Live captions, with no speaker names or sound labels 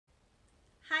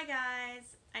Hi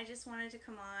guys, I just wanted to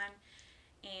come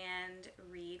on and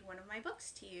read one of my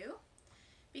books to you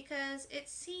because it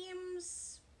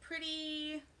seems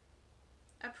pretty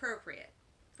appropriate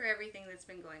for everything that's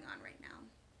been going on right now.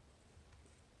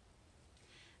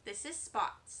 This is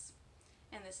Spots,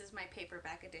 and this is my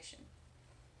paperback edition.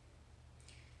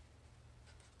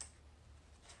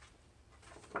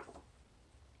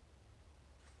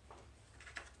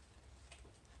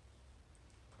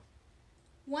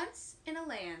 Once in a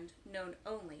land known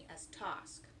only as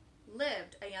Tosk,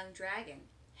 lived a young dragon,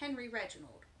 Henry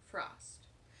Reginald Frost.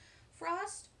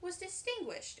 Frost was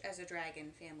distinguished as a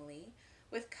dragon family,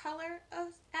 with color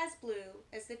as blue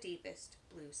as the deepest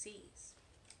blue seas.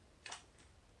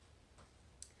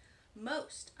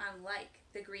 Most unlike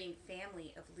the green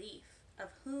family of Leaf, of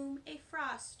whom a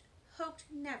Frost hoped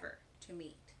never to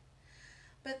meet.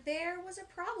 But there was a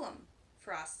problem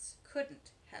Frosts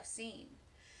couldn't have seen,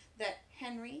 that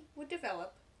Henry would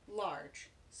develop large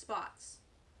spots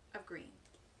of green.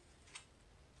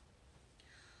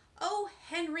 "Oh,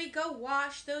 Henry, go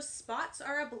wash, those spots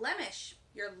are a blemish,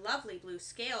 your lovely blue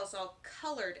scales all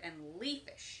colored and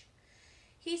leafish."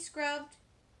 He scrubbed,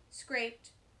 scraped,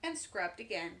 and scrubbed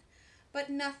again, but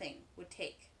nothing would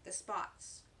take the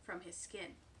spots from his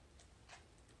skin.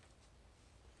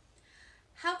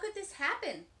 "How could this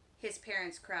happen?" his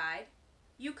parents cried.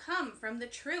 "You come from the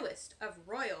truest of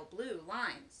royal blue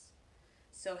lines."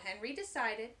 So Henry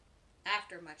decided,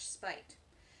 after much spite,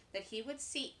 that he would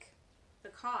seek the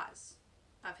cause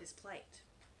of his plight.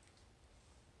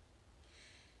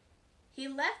 He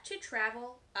left to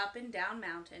travel up and down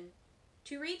mountain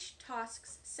to reach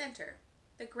Tosk's center,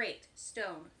 the great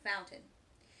stone fountain.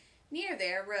 Near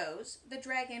there rose the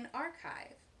dragon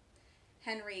archive.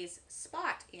 Henry's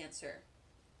spot answer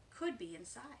could be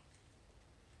inside.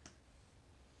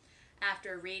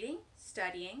 After reading,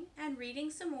 studying, and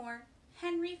reading some more,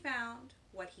 Henry found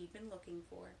what he'd been looking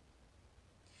for.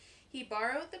 He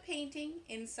borrowed the painting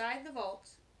inside the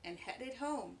vault and headed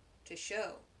home to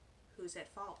show who's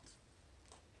at fault.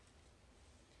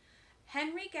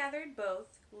 Henry gathered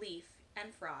both Leaf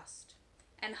and Frost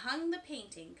and hung the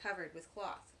painting covered with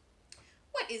cloth.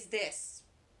 "What is this?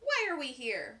 Why are we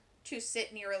here? To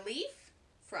sit near a leaf?"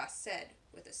 Frost said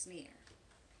with a sneer.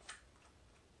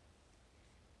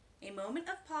 A moment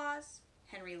of pause,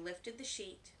 Henry lifted the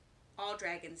sheet. All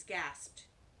dragons gasped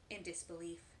in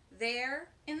disbelief.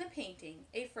 There, in the painting,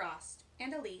 a Frost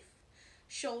and a Leaf,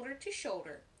 shoulder to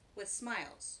shoulder, with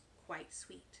smiles quite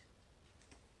sweet.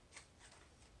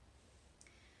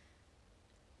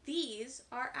 "These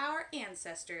are our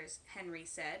ancestors," Henry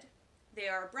said. "They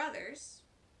are brothers,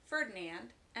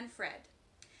 Ferdinand and Fred.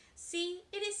 See,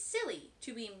 it is silly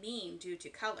to be mean due to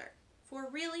color, for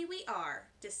really we are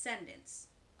descendants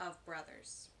of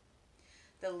brothers."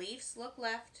 The Leafs looked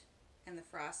left and the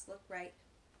Frost looked right,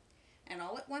 and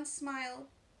all at once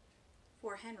smiled,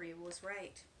 for Henry was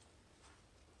right.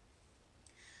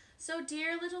 So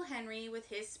dear little Henry, with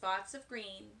his spots of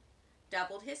green,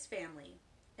 doubled his family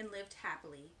and lived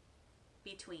happily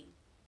between.